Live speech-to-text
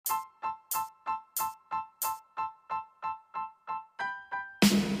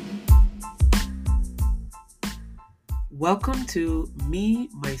Welcome to Me,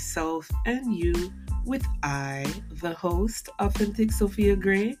 Myself, and You with I, the host, Authentic Sophia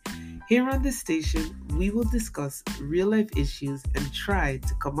Gray. Here on this station, we will discuss real life issues and try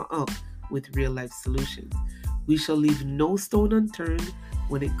to come up with real life solutions. We shall leave no stone unturned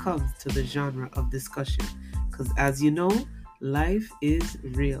when it comes to the genre of discussion, because as you know, life is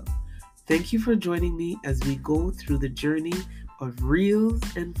real. Thank you for joining me as we go through the journey of reels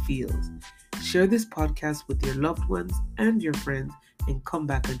and feels. Share this podcast with your loved ones and your friends and come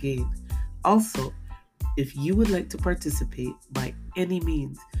back again. Also, if you would like to participate by any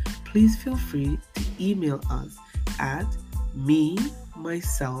means, please feel free to email us at me,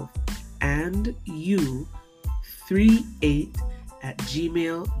 myself, and you 38 at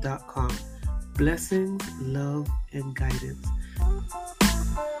gmail.com. Blessings, love, and guidance.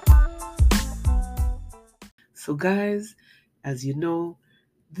 So, guys, as you know,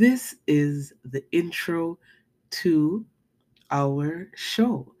 this is the intro to our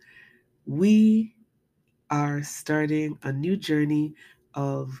show. We are starting a new journey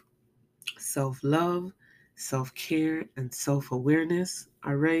of self-love, self-care, and self-awareness,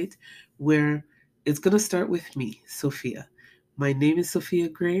 all right? Where it's going to start with me, Sophia. My name is Sophia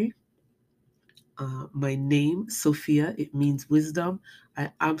Gray. My name, Sophia, it means wisdom.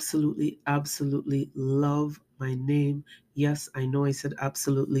 I absolutely love my name. Yes, I know I said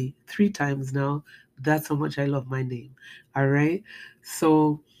absolutely 3 times now. That's how much I love my name. All right.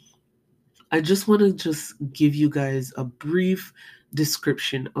 So I just want to just give you guys a brief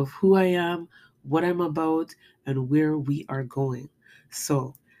description of who I am, what I'm about, and where we are going.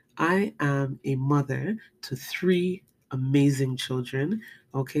 So I am a mother to 3 amazing children.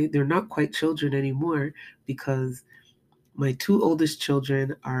 Okay, they're not quite children anymore because my 2 oldest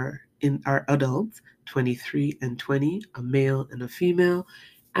children are adults, 23 and 20, a male and a female,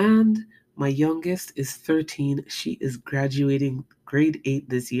 and my youngest is 13. She is graduating grade 8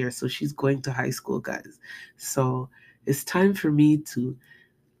 this year, so she's going to high school, guys. So it's time for me to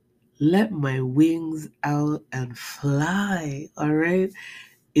let my wings out and fly. All right.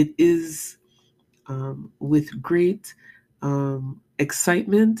 It is with great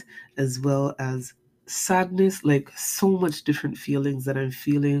excitement as well as sadness, like so much different feelings that I'm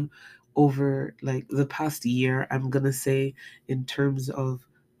feeling over like the past year, I'm gonna say, in terms of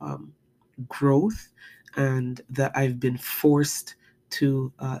um, growth and that I've been forced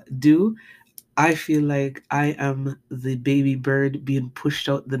to do. I feel like I am the baby bird being pushed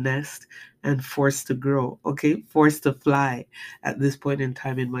out the nest and forced to grow, okay? Forced to fly at this point in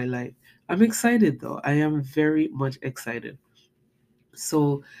time in my life. I'm excited though. I am very much excited.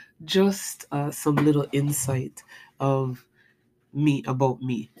 So, just some little insight of me, about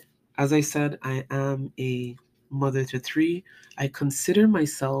me. As I said, I am a mother to 3. I consider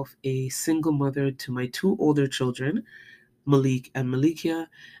myself a single mother to my 2 older children, Malik and Malikia,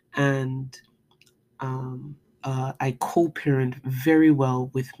 and um, I co-parent very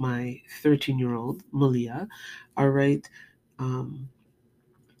well with my 13-year-old Malia. All right. Um,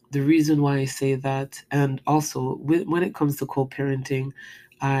 the reason why I say that, and also when it comes to co-parenting,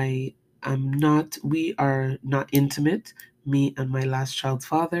 I am not. We are not intimate. Me and my last child's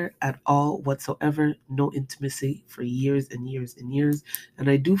father at all whatsoever. No intimacy for years and years and years. And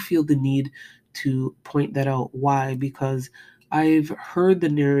I do feel the need to point that out. Why? Because I've heard the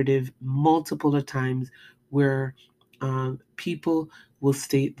narrative multiple of times where people will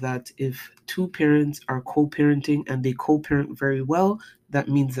state that if 2 parents are co-parenting and they co-parent very well, that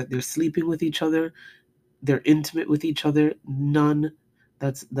means that they're sleeping with each other, they're intimate with each other. None.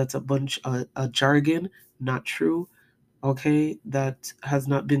 That's a bunch of jargon. Not true. Okay, that has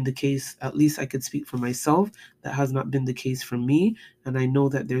not been the case. At least I could speak for myself. That has not been the case for me, and I know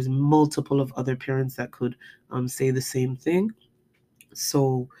that there's multiple of other parents that could say the same thing.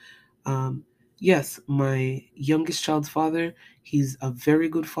 So um, yes, my youngest child's father, he's a very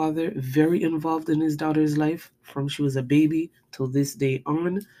good father, very involved in his daughter's life from she was a baby till this day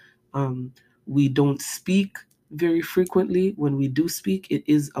on. Um, we don't speak very frequently. When we do speak, it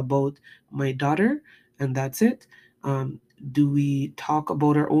is about my daughter, and that's it. Do we talk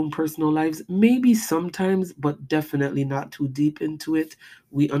about our own personal lives? Maybe sometimes, but definitely not too deep into it.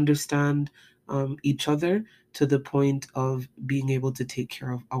 We understand each other to the point of being able to take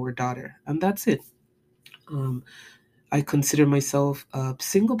care of our daughter. And that's it. Um, I consider myself a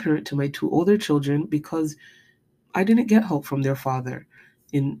single parent to my 2 older children because I didn't get help from their father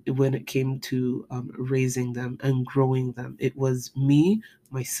in when it came to raising them and growing them. It was me,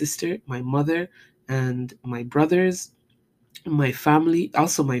 my sister, my mother, and my brothers, my family,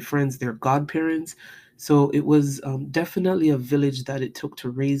 also my friends, their godparents. So it was definitely a village that it took to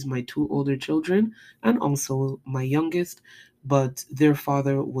raise my two older children and also my youngest, but their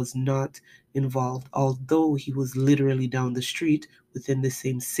father was not involved, although he was literally down the street within the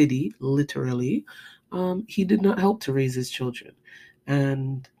same city, literally. He did not help to raise his children.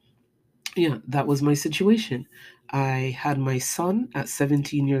 And yeah, that was my situation. I had my son at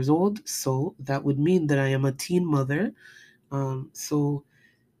 17 years old, so that would mean that I am a teen mother. So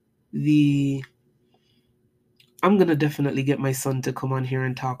the I'm gonna definitely get my son to come on here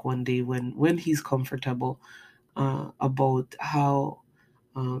and talk one day when he's comfortable about how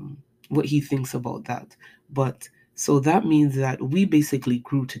um, what he thinks about that. But so that means that we basically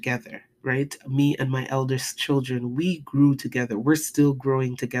grew together, right? Me and my eldest children, we grew together. We're still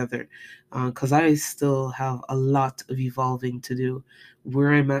growing together because I still have a lot of evolving to do.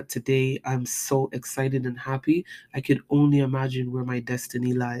 Where I'm at today, I'm so excited and happy. I could only imagine where my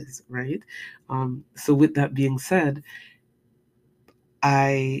destiny lies, right? So with that being said,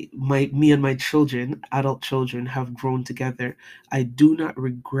 me and my children, adult children, have grown together. I do not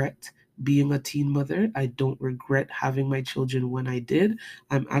regret being a teen mother. I don't regret having my children when I did.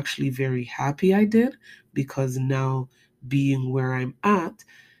 I'm actually very happy I did, because now, being where I'm at,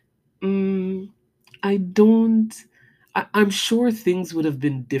 mm, I don't. I'm sure things would have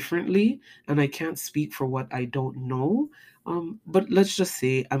been differently, and I can't speak for what I don't know. But let's just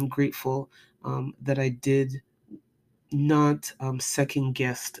say I'm grateful that I did not second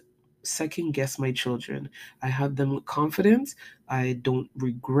guess my children. I had them with confidence. I don't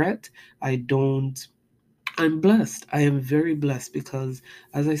regret. I don't I'm blessed. I am very blessed because,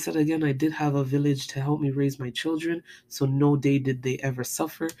 as I said again, I did have a village to help me raise my children. So no day did they ever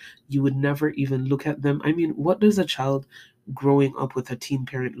suffer. You would never even look at them. I mean, what does a child growing up with a teen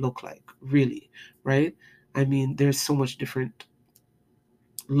parent look like, really? Right? I mean, there's so much different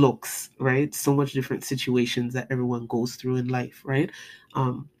looks, right? So much different situations that everyone goes through in life, right?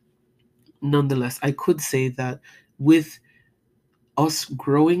 Um, Nonetheless, I could say that with us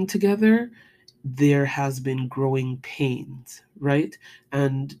growing together, there has been growing pains, right?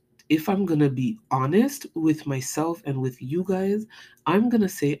 And if I'm going to be honest with myself and with you guys, I'm going to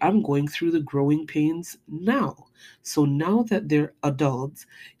say I'm going through the growing pains now. So now that they're adults,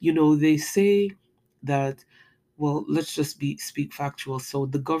 they say that, well, let's just speak factual. So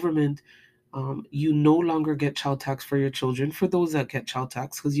the government, you no longer get child tax for your children. For those that get child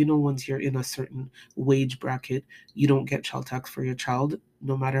tax, because once you're in a certain wage bracket, you don't get child tax for your child,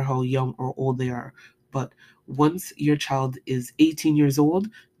 no matter how young or old they are. But once your child is 18 years old,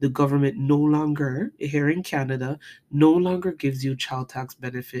 the government no longer, here in Canada, no longer gives you child tax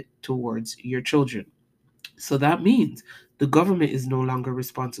benefit towards your children. So that means the government is no longer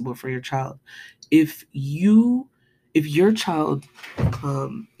responsible for your child. If you, if your child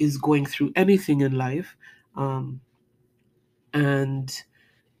is going through anything in life, um, and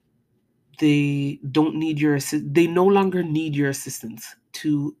they no longer need your assistance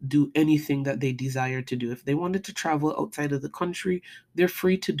to do anything that they desire to do. If they wanted to travel outside of the country, they're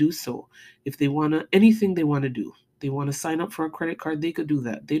free to do so. If they want to, anything they want to do, they want to sign up for a credit card, they could do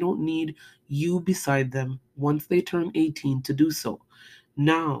that. They don't need you beside them once they turn 18 to do so.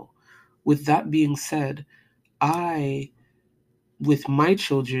 Now, with that being said, I, with my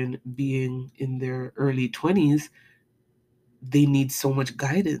children being in their early 20s, they need so much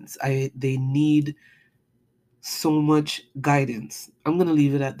guidance. They need so much guidance. I'm going to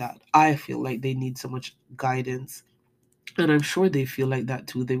leave it at that. I feel like they need so much guidance. And I'm sure they feel like that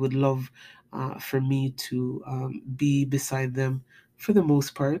too. They would love for me to be beside them for the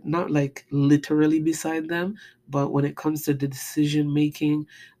most part, not like literally beside them, but when it comes to the decision making,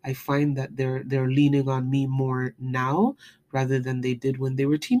 I find that they're leaning on me more now rather than they did when they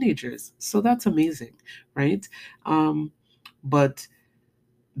were teenagers. So that's amazing, right? But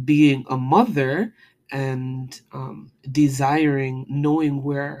being a mother and desiring, knowing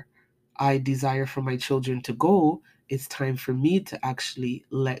where I desire for my children to go, it's time for me to actually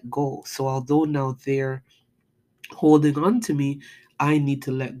let go. So, although now they're holding on to me, I need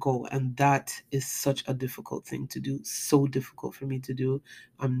to let go. And that is such a difficult thing to do. So difficult for me to do.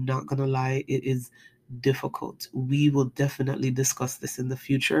 I'm not going to lie, it is difficult. We will definitely discuss this in the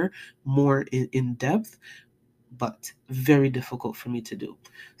future more in depth, but very difficult for me to do.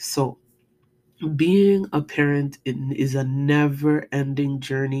 So, being a parent is a never ending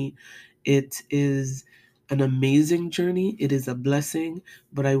journey. It is an amazing journey. It is a blessing.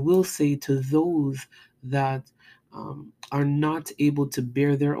 But I will say to those that are not able to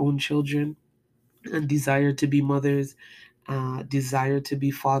bear their own children and desire to be mothers, desire to be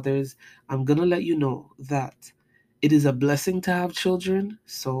fathers, I'm going to let you know that It is a blessing to have children,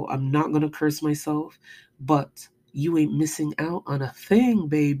 so I'm not going to curse myself, but you ain't missing out on a thing,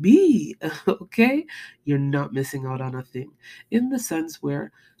 baby. Okay? You're not missing out on a thing. In the sense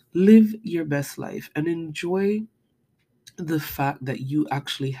where live your best life and enjoy the fact that you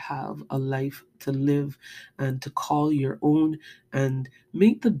actually have a life to live and to call your own, and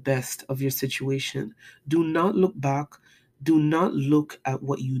make the best of your situation. Do not look back. Do not look at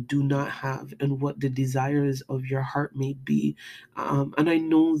what you do not have and what the desires of your heart may be. And I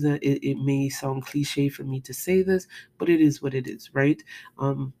know that it may sound cliche for me to say this, but it is what it is, right?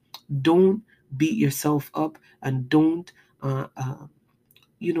 Don't beat yourself up, and don't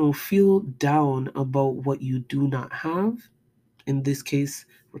feel down about what you do not have. In this case,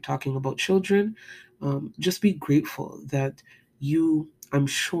 we're talking about children. Just be grateful that you, I'm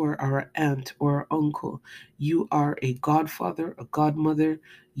sure, are an aunt or an uncle. You are a godfather, a godmother.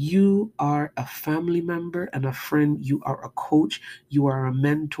 You are a family member and a friend. You are a coach. You are a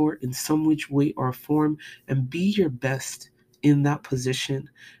mentor in some which way or form. And be your best in that position.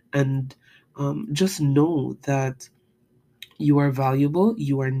 And just know that you are valuable,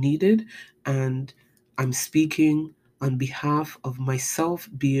 you are needed, and I'm speaking on behalf of myself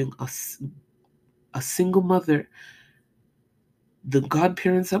being a single mother. The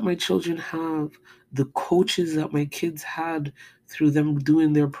godparents that my children have, the coaches that my kids had through them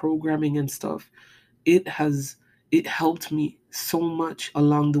doing their programming and stuff, it has it helped me so much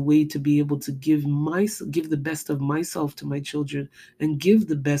along the way to be able to give the best of myself to my children, and give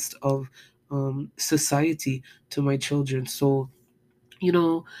the best of society to my children. So you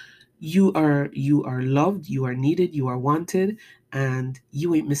know you are loved, you are needed, you are wanted, and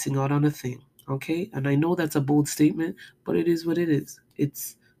you ain't missing out on a thing. Okay? And I know that's a bold statement, but it is what it is.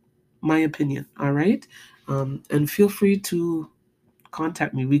 It's my opinion. All right? And feel free to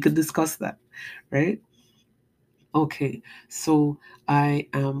contact me. We could discuss that. Right? Okay, so I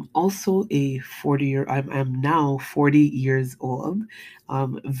am also a 40 year. I'm now 40 years old.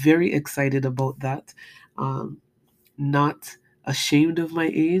 Very excited about that. Um, not ashamed of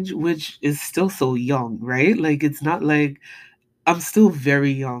my age, which is still so young, right? Like, it's not like I'm still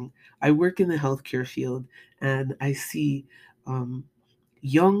very young. I work in the healthcare field, and I see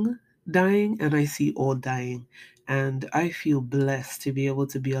young dying and I see old dying. And I feel blessed to be able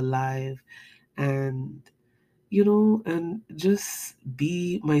to be alive, and, and just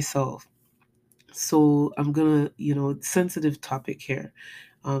be myself. So I'm gonna, sensitive topic here,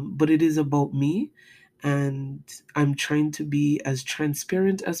 but it is about me, and I'm trying to be as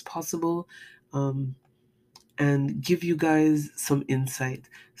transparent as possible, um, and give you guys some insight.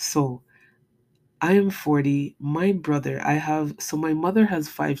 So I am 40. My mother has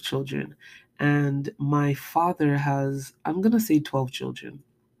 5 children, and my father has, I'm gonna say 12 children.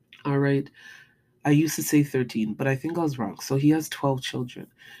 All right. I used to say 13, but I think I was wrong. So he has 12 children.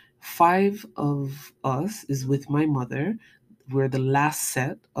 5 of us is with my mother. We're the last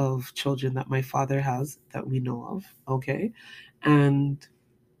set of children that my father has that we know of. Okay. And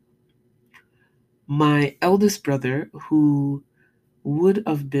my eldest brother, who would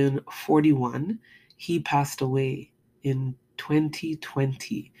have been 41, he passed away in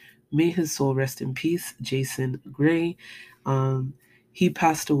 2020. May his soul rest in peace, Jason Gray. Um, he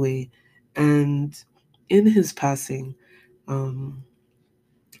passed away. And in his passing, um,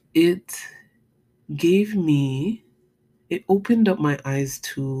 it gave me, it opened up my eyes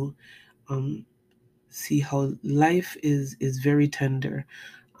to um, see how life is very tender,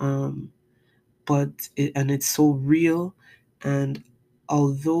 um, and it's so real, and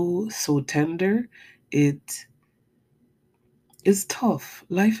although so tender, it is tough.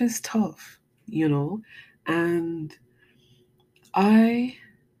 Life is tough, and I,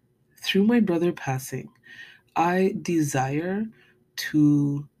 through my brother passing, I desire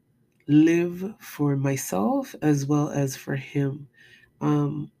to live for myself as well as for him.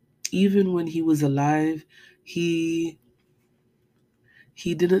 Um, Even when he was alive, he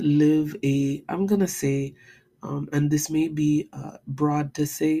he didn't live a. I'm gonna say, and this may be broad to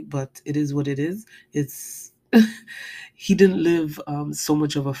say, but it is what it is. It's he didn't live so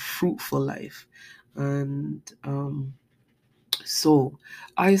much of a fruitful life, and so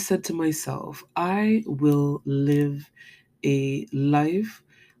I said to myself, I will live a life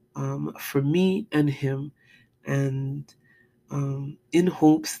for me and him, and in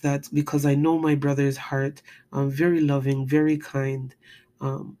hopes that, because I know my brother's heart, very loving, very kind,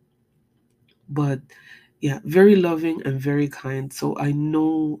 um, but yeah, very loving and very kind. So I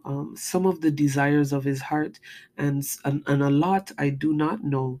know some of the desires of his heart, and a lot I do not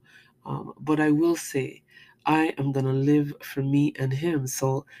know, but I will say I am gonna live for me and him.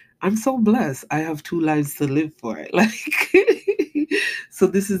 So I'm so blessed. I have two lives to live for. Like, so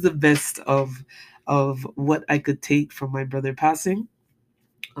this is the best of what I could take from my brother passing.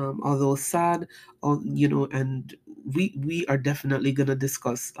 Although sad, and we are definitely gonna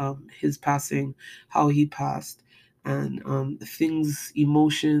discuss his passing, how he passed, and things,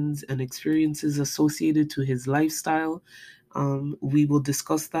 emotions, and experiences associated to his lifestyle. We will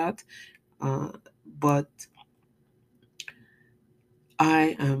discuss that, uh, but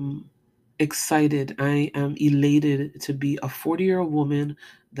I am excited. I am elated to be a 40-year-old woman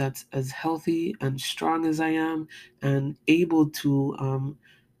that's as healthy and strong as I am, and able to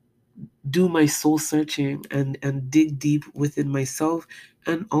do my soul searching and dig deep within myself,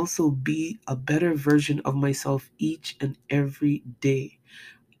 and also be a better version of myself each and every day.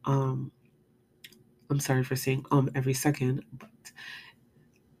 Um, I'm sorry for saying every second, but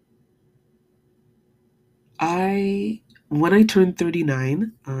I when I turned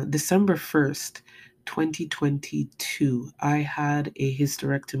 39, December 1st, 2022, I had a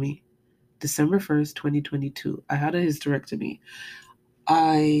hysterectomy. December 1st, 2022, I had a hysterectomy.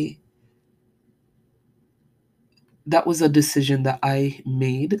 I That was a decision that I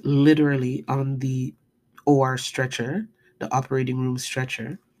made literally on the OR stretcher, the operating room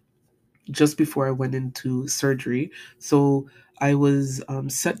stretcher, just before I went into surgery. So I was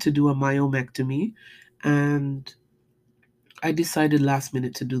set to do a myomectomy, and I decided last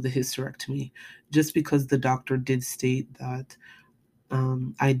minute to do the hysterectomy, just because the doctor did state that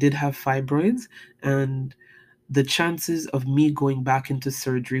I did have fibroids, and the chances of me going back into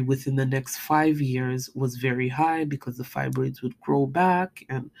surgery within the next 5 years was very high, because the fibroids would grow back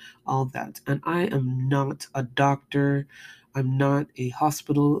and all that. And I am not a doctor. I'm not a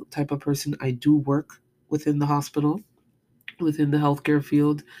hospital type of person. I do work within the hospital, within the healthcare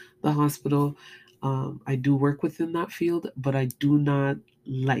field, the hospital. I do work within that field, but I do not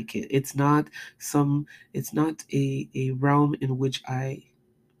like it. It's not a realm in which I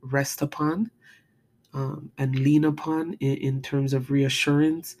rest upon, and lean upon in terms of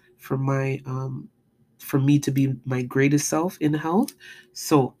reassurance for me to be my greatest self in health.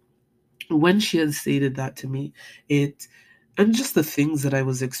 So when she had stated that to me, it and just the things that I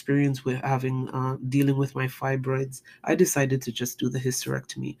was experienced with having dealing with my fibroids, I decided to just do the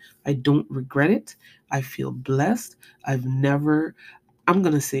hysterectomy. I don't regret it. I feel blessed. I've never I'm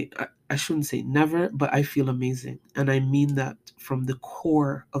gonna say I shouldn't say never, but I feel amazing, and I mean that from the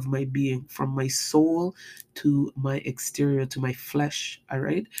core of my being, from my soul to my exterior to my flesh. All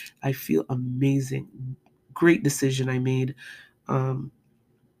right, I feel amazing. Great decision I made. Um,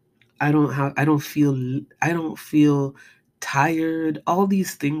 I don't feel tired. All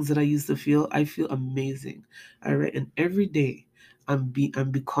these things that I used to feel, I feel amazing. All right, and every day I'm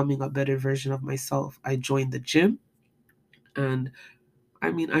becoming a better version of myself. I joined the gym, and I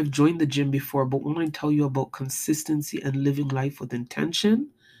mean, I've joined the gym before, but when I tell you about consistency and living life with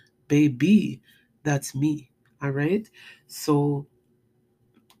intention, baby, that's me. All right. So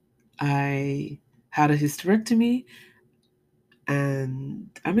I had a hysterectomy, and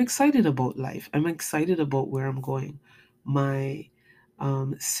I'm excited about life. I'm excited about where I'm going. My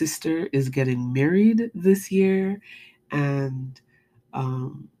sister is getting married this year, and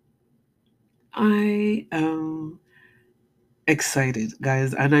um, I am excited,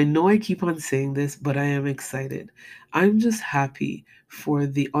 guys. And I know I keep on saying this, but I am excited. I'm just happy for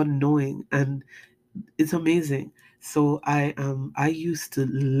the unknowing, and it's amazing. So I used to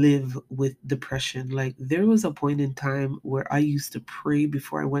live with depression. Like, there was a point in time where I used to pray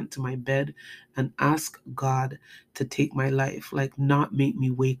before I went to my bed and ask God to take my life, like not make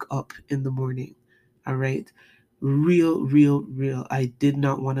me wake up in the morning. All right? Real, real, real. I did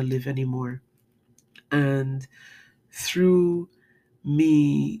not want to live anymore. And through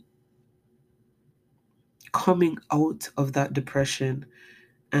me coming out of that depression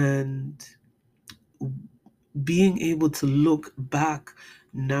and being able to look back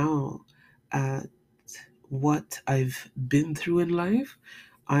now at what I've been through in life,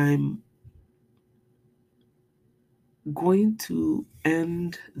 I'm going to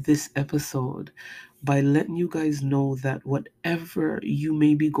end this episode by letting you guys know that whatever you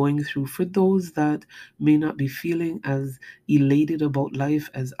may be going through, for those that may not be feeling as elated about life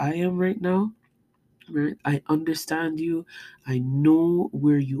as I am right now, right? I understand you. I know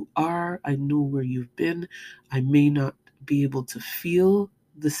where you are. I know where you've been. I may not be able to feel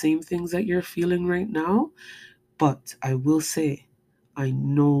the same things that you're feeling right now, but I will say I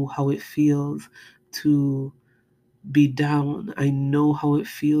know how it feels to be down. I know how it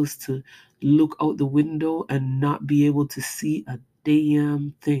feels to look out the window and not be able to see a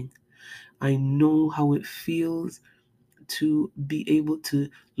damn thing. I know how it feels to be able to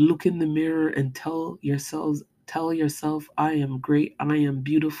look in the mirror and tell yourself, I am great, I am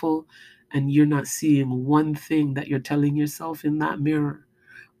beautiful, and you're not seeing one thing that you're telling yourself in that mirror,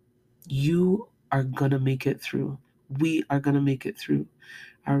 you are gonna make it through. We are gonna make it through.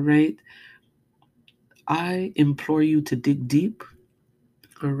 All right. I implore you to dig deep.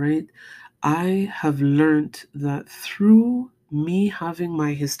 All right. I have learned that through me having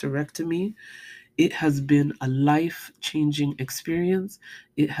my hysterectomy, it has been a life changing experience.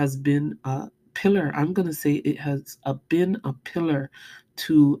 It has been a pillar. I'm going to say it has been a pillar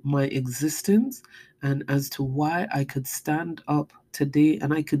to my existence and as to why I could stand up today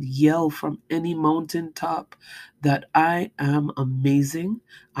and I could yell from any mountaintop that I am amazing,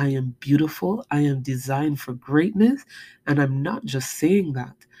 I am beautiful, I am designed for greatness. And I'm not just saying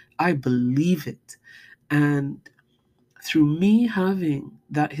that, I believe it. And through me having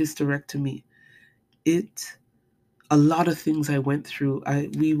that hysterectomy, it a lot of things I went through. I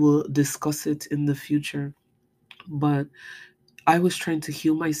We will discuss it in the future, but I was trying to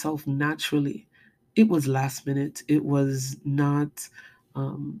heal myself naturally. It was last minute. It was not.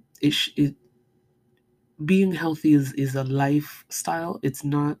 It being healthy is a lifestyle. It's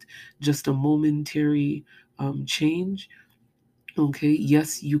not just a momentary change. Okay,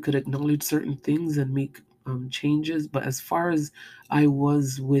 yes, you could acknowledge certain things and make changes, but as far as I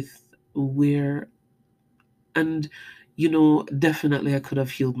was with where and definitely I could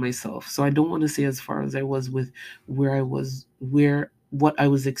have healed myself, so I don't want to say as far as I was with where what I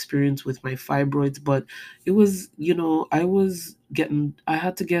was experienced with my fibroids, but it was, I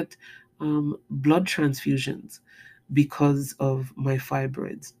had to get blood transfusions because of my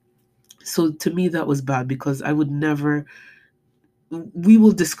fibroids. So to me that was bad because I would never, we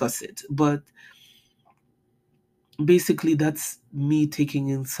will discuss it, but basically that's me taking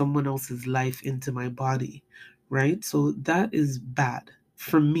in someone else's life into my body, right? So that is bad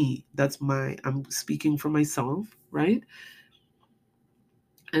for me. I'm speaking for myself, right?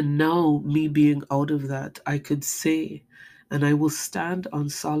 And now me being out of that, I could say, and I will stand on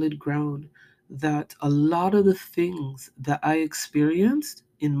solid ground, that a lot of the things that I experienced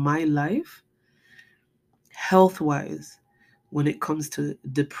in my life, health wise, when it comes to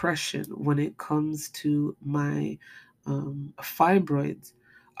depression, when it comes to my fibroids,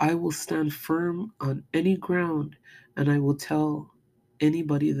 I will stand firm on any ground and I will tell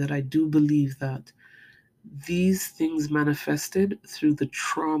anybody that I do believe that these things manifested through the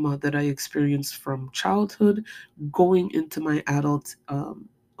trauma that I experienced from childhood going into my adult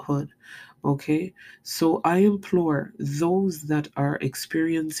hood. Okay, so I implore those that are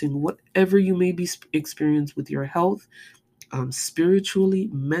experiencing whatever you may be experiencing with your health, spiritually,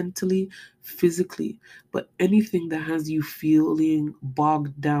 mentally, physically, but anything that has you feeling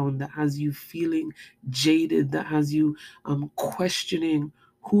bogged down, that has you feeling jaded, that has you questioning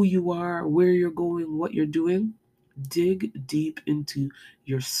who you are, where you're going, what you're doing, dig deep into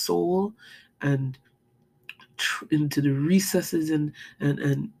your soul and into the recesses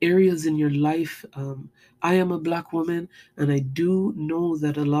and areas in your life. I am a black woman, and I do know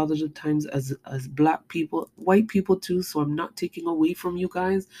that a lot of the times, as black people, white people too. So I'm not taking away from you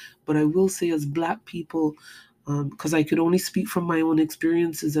guys, but I will say, as black people, because I could only speak from my own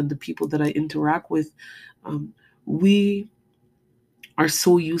experiences and the people that I interact with, we are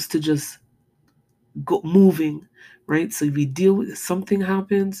so used to just moving, right? So we deal with something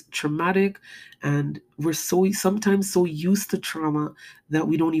happens traumatic, and we're sometimes so used to trauma that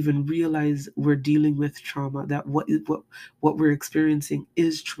we don't even realize we're dealing with trauma, that what we're experiencing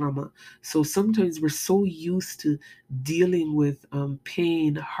is trauma. So sometimes we're so used to dealing with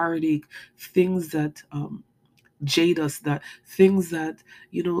pain, heartache, things that jade us, that things that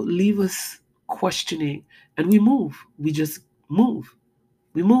leave us questioning, and we just move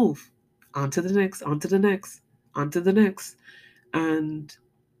we move on to the next, on to the next, on to the next. And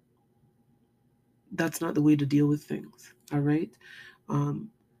that's not the way to deal with things. All right. Um,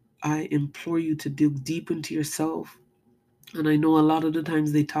 I implore you to dig deep into yourself. And I know a lot of the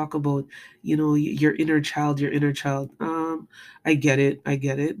times they talk about, your inner child, your inner child. I get it. I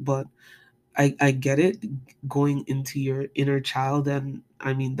get it. But I get it going into your inner child. And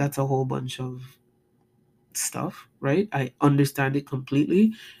I mean, that's a whole bunch of stuff, right? I understand it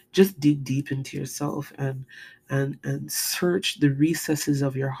completely. Just dig deep into yourself and search the recesses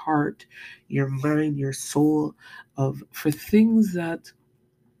of your heart, your mind, your soul, of for things that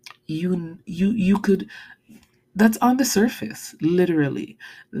you could, that's on the surface, literally,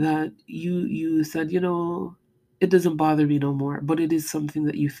 that you said, it doesn't bother me no more, but it is something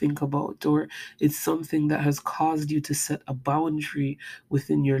that you think about, or it's something that has caused you to set a boundary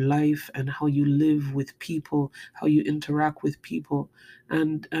within your life and how you live with people, how you interact with people,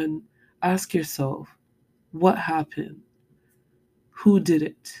 and ask yourself, what happened? Who did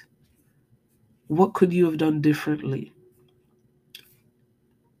it? What could you have done differently?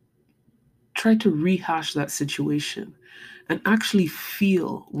 Try to rehash that situation and actually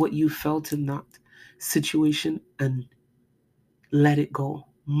feel what you felt in that situation and let it go.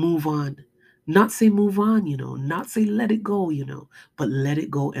 Move on. Not say move on, not say let it go, but let it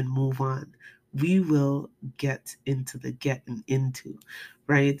go and move on. We will get into the getting into,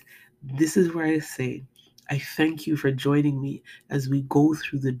 right? This is where I say, I thank you for joining me as we go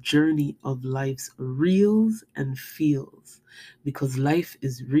through the journey of life's reals and feels, because life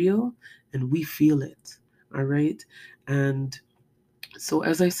is real and we feel it, all right? And so,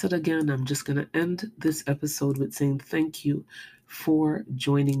 as I said again, I'm just going to end this episode with saying thank you for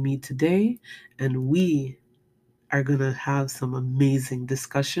joining me today. And we are going to have some amazing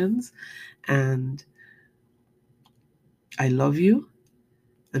discussions. And I love you.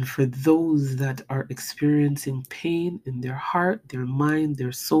 And for those that are experiencing pain in their heart, their mind,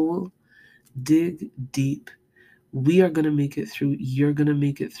 their soul, dig deep. We are going to make it through. You're going to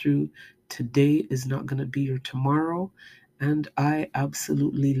make it through. Today is not going to be your tomorrow. And I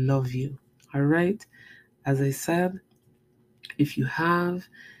absolutely love you. All right. As I said, if you have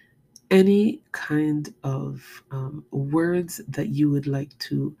any kind of words that you would like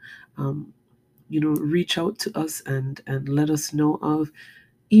to, reach out to us and let us know of,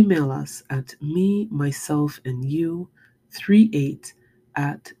 email us at me, myself, and you 38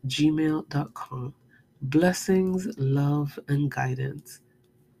 at gmail.com. Blessings, love, and guidance.